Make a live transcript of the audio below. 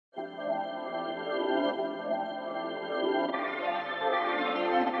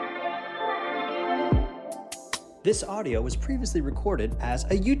This audio was previously recorded as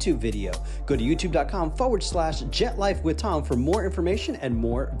a YouTube video. Go to youtube.com/jetlifewithtom for more information and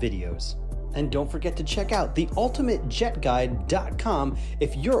more videos. And don't forget to check out theultimatejetguide.com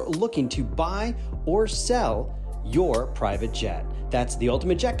if you're looking to buy or sell your private jet. That's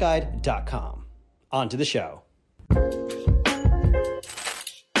theultimatejetguide.com. On to the show.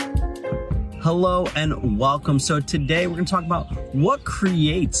 Hello and welcome. So today we're going to talk about what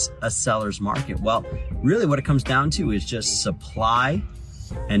creates a seller's market. Well, really what it comes down to is just supply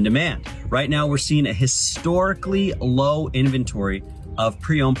and demand. Right now we're seeing a historically low inventory of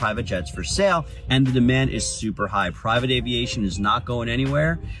pre-owned private jets for sale, and the demand is super high. Private aviation is not going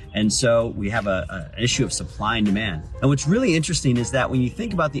anywhere, and so we have an issue of supply and demand. And what's really interesting is that when you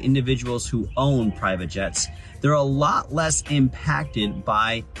think about the individuals who own private jets, they're a lot less impacted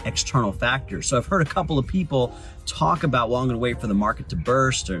by external factors. So I've heard a couple of people talk about, well, I'm going to wait for the market to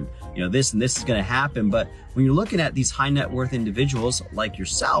burst, or this and this is going to happen. But when you're looking at these high net worth individuals like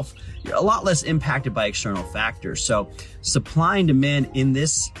yourself, you're a lot less impacted by external factors. So supply and demand in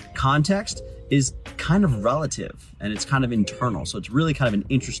this context is kind of relative and it's kind of internal. So it's really kind of an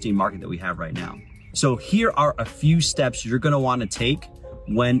interesting market that we have right now. So here are a few steps you're going to want to take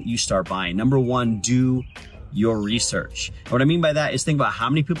when you start buying. Number one, do your research. And what I mean by that is think about how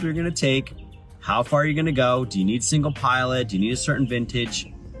many people you're going to take, how far you're going to go. Do you need single pilot? Do you need a certain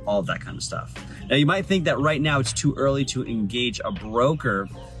vintage? All of that kind of stuff. Now you might think that right now it's too early to engage a broker,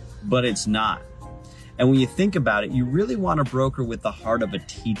 but it's not. And when you think about it, you really want a broker with the heart of a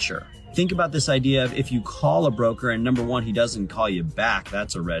teacher. Think about this idea of if you call a broker and number one, he doesn't call you back,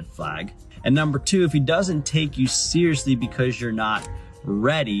 that's a red flag. And number two, if he doesn't take you seriously because you're not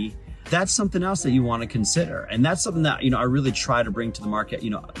ready, that's something else that you want to consider. And that's something that, I really try to bring to the market.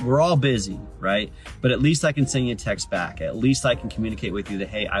 We're all busy, right? But at least I can send you a text back. At least I can communicate with you that,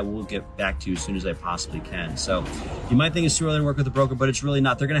 hey, I will get back to you as soon as I possibly can. So you might think it's too early to work with a broker, but it's really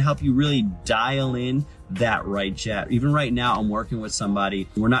not. They're going to help you really dial in that right jet. Even right now, I'm working with somebody.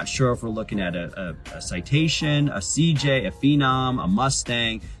 We're not sure if we're looking at a Citation, a CJ, a Phenom, a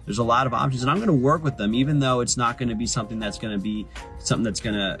Mustang. There's a lot of options, and I'm going to work with them, even though it's not going to be something that's going to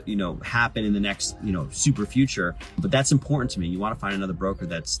happen in the next, super future. But that's important to me. You want to find another broker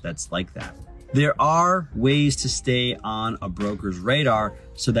that's like that. There are ways to stay on a broker's radar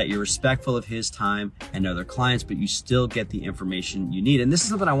so that you're respectful of his time and other clients, but you still get the information you need. And this is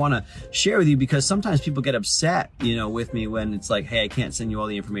something I want to share with you because sometimes people get upset, with me when it's like, hey, I can't send you all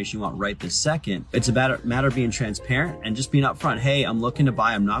the information you want right this second. It's a matter of being transparent and just being upfront. Hey, I'm looking to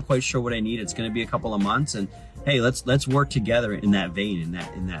buy. I'm not quite sure what I need. It's going to be a couple of months, and hey, let's work together in that vein, in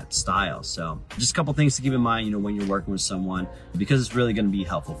that style. So just a couple things to keep in mind, when you're working with someone, because it's really going to be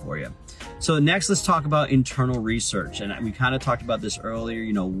helpful for you. So next, let's talk about internal research. And we kind of talked about this earlier.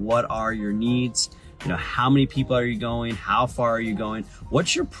 What are your needs? How many people are you going? How far are you going?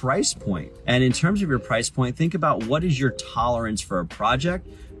 What's your price point? And in terms of your price point, think about what is your tolerance for a project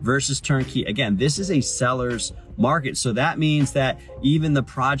versus turnkey. Again, this is a seller's market. So that means that even the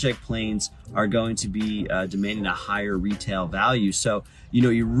project planes are going to be demanding a higher retail value. So,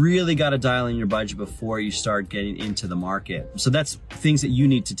 you really got to dial in your budget before you start getting into the market. So that's things that you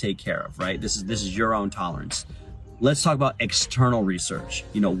need to take care of, right? This is your own tolerance. Let's talk about external research.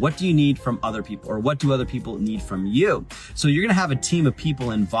 What do you need from other people, or what do other people need from you? So you're going to have a team of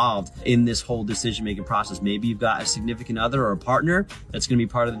people involved in this whole decision-making process. Maybe you've got a significant other or a partner that's going to be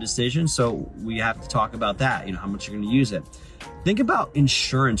part of the decision. So we have to talk about that, how much you're going to use it. Think about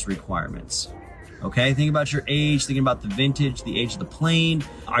insurance requirements. Okay, think about your age, thinking about the vintage, the age of the plane.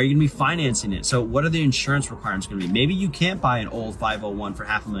 Are you gonna be financing it? So what are the insurance requirements gonna be? Maybe you can't buy an old 501 for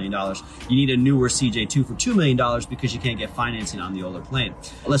 $500,000. You need a newer CJ2 for $2 million because you can't get financing on the older plane.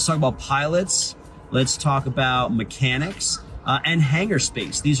 Let's talk about pilots. Let's talk about mechanics. And hangar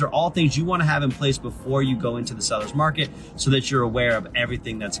space. These are all things you want to have in place before you go into the seller's market so that you're aware of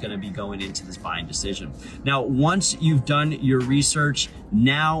everything that's going to be going into this buying decision. Now, once you've done your research,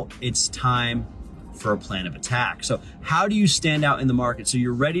 now it's time for a plan of attack. So how do you stand out in the market? So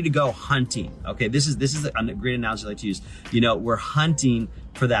you're ready to go hunting. Okay, this is a great analogy I like to use. We're hunting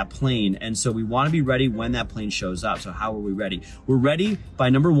for that plane. And so we want to be ready when that plane shows up. So how are we ready? We're ready by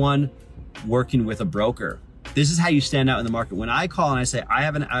number one, working with a broker. This is how you stand out in the market. When I call and I say, I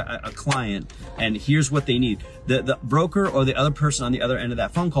have a client and here's what they need, the broker or the other person on the other end of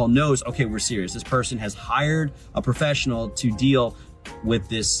that phone call knows, okay, we're serious. This person has hired a professional to deal with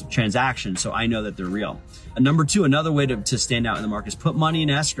this transaction, so I know that they're real. Number two, another way to stand out in the market is put money in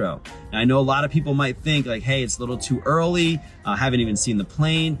escrow. Now, I know a lot of people might think like, hey, it's a little too early, haven't even seen the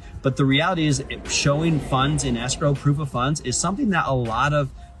plane, but the reality is showing funds in escrow, proof of funds, is something that a lot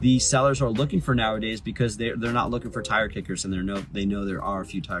of the sellers are looking for nowadays, because they're not looking for tire kickers, and they know there are a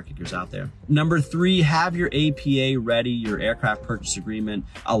few tire kickers out there. Number 3, have your APA ready, your aircraft purchase agreement.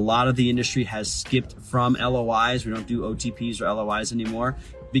 A lot of the industry has skipped from LOIs. We don't do OTPs or LOIs anymore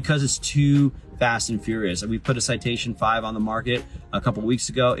because it's too fast and furious. And we put a Citation 5 on the market a couple weeks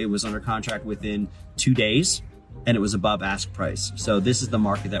ago. It was under contract within 2 days, and it was above ask price. So this is the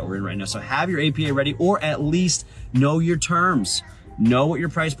market that we're in right now. So have your APA ready, or at least know your terms. Know what your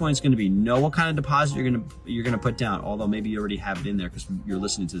price point is going to be. Know what kind of deposit you're gonna put down, although maybe you already have it in there because you're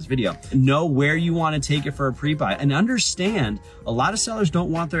listening to this video. Know where you want to take it for a pre-buy, and understand a lot of sellers don't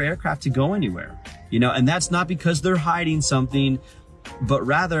want their aircraft to go anywhere. And that's not because they're hiding something, but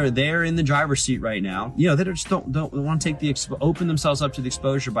rather they're in the driver's seat right now. They just don't want to take open themselves up to the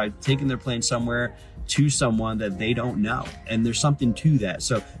exposure by taking their plane somewhere to someone that they don't know. And there's something to that.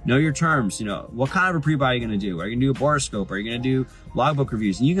 So know your terms. What kind of a pre-buy are you going to do? Are you going to do a borescope? Are you going to do logbook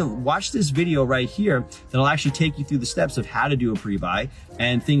reviews? And you can watch this video right here that'll actually take you through the steps of how to do a pre-buy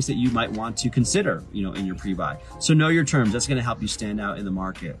and things that you might want to consider, in your pre-buy. So know your terms. That's going to help you stand out in the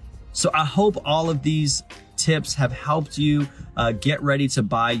market. So I hope all of these tips have helped you get ready to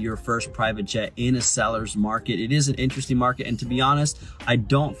buy your first private jet in a seller's market. It is an interesting market, and to be honest, I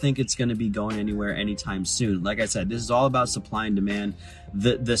don't think it's going to be going anywhere anytime soon. Like I said, this is all about supply and demand.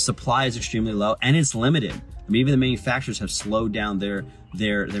 The supply is extremely low, and it's limited. Even the manufacturers have slowed down their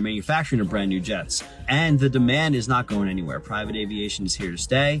manufacturing of brand new jets, and the demand is not going anywhere. Private aviation is here to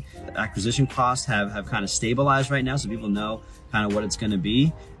stay. Acquisition costs have kind of stabilized right now, so people know kind of what it's going to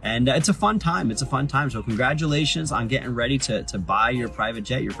be, and it's a fun time. So congratulations on getting ready to buy your private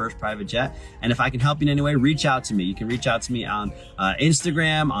jet, your first private jet. And if I can help you in any way, reach out to me. You can reach out to me on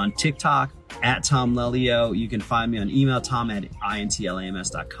Instagram, on TikTok, at Tom Lelio. You can find me on email,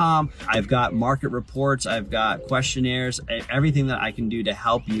 tom@intlams.com. I've got market reports, I've got questionnaires, everything that I can do to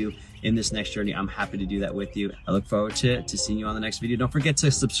help you in this next journey. I'm happy to do that with you. I look forward to seeing you on the next video. Don't forget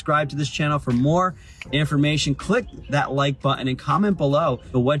to subscribe to this channel for more information. Click that like button and comment below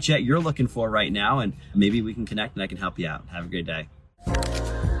what jet you're looking for right now, and maybe we can connect and I can help you out. Have a great day.